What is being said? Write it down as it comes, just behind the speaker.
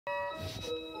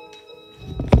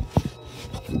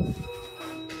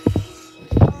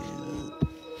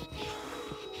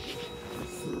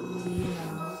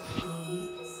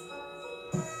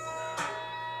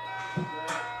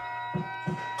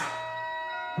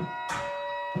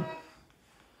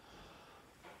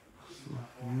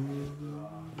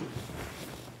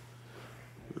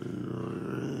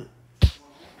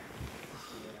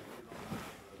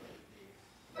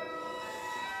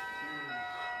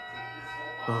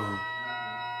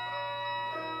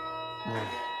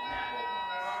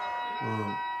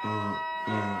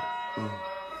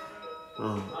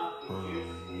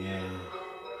Yeah.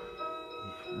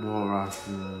 More rocks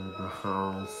in the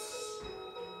house.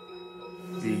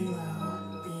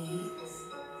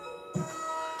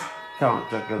 Count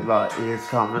Dracula is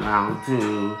coming out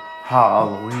to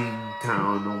Halloween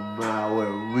Town. No matter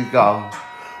where we go,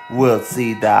 we'll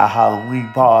see that Halloween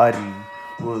party.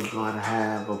 We're gonna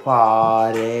have a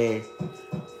party.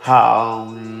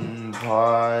 Halloween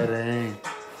party.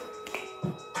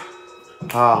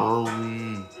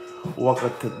 Halloween.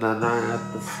 Welcome to the night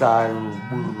at the sky of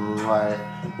moonlight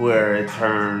where it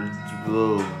turns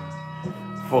blue.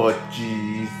 For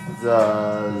Jesus,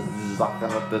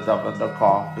 locking up the devil in the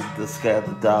coffin to scare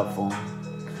the devil.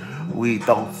 We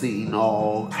don't see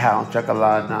no Count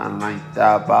Dracula, nothing like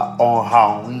that, but on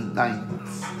Halloween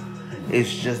nights,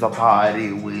 it's just a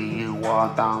party. We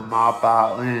walk down my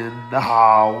out in the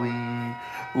Halloween.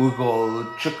 We go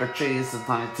trick or treat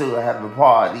sometimes too, have a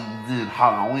party in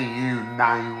Halloween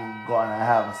night. We're gonna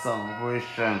have a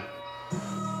celebration.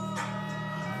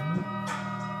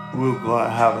 We're gonna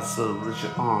have a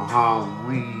celebration on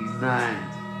Halloween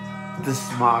night. This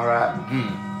is my rap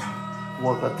game.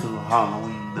 Welcome to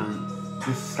Halloween night.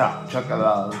 This is Count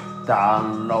Dracula.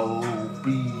 Download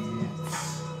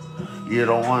beats. You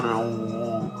don't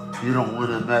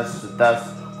wanna mess with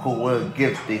us. Who will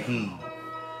give the heat?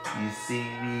 You see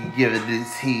me giving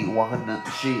this heat, walking up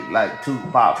the street like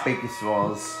Tupac, Biggie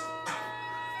Smalls,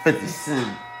 50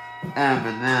 Cent,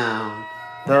 Eminem,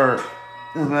 Dirt,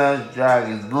 Imagine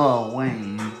Dragons, Lil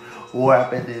Wayne,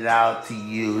 rapping it out to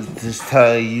you, just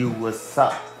tell you what's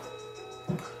up.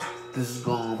 This is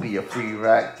gonna be a free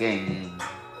rap game.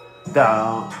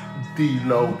 Down,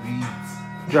 D-Lo Beats,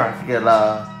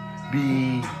 Dracula,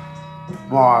 B,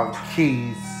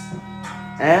 Marquise,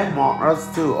 and Mark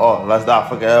Ross too. Oh, let's not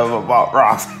forget about Mark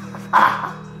Ross.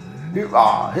 Hip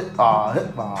hop, hip hop,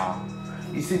 hip hop.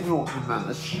 You see me walking down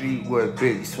the street where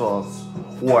Biggie Smalls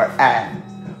were at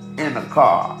in the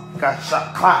car. Got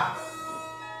shot clap.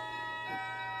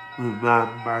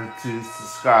 Remember to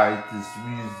subscribe to this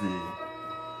music.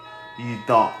 You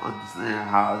don't understand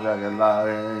how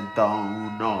Dracula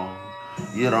don't know.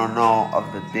 You don't know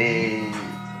of the dead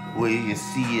where you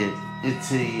see it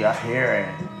until you hear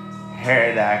it.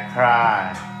 Hear that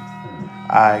cry.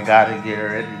 I gotta get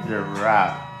ready to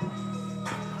rap.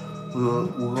 We're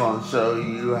gonna show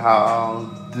you how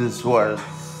this works.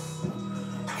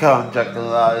 Count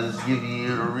Dracula is giving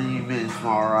you a remix,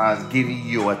 Mara, giving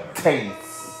you a taste.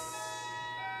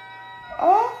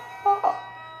 Oh.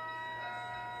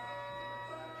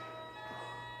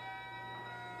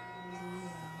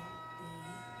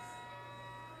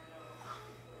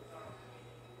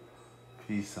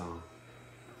 Peace on.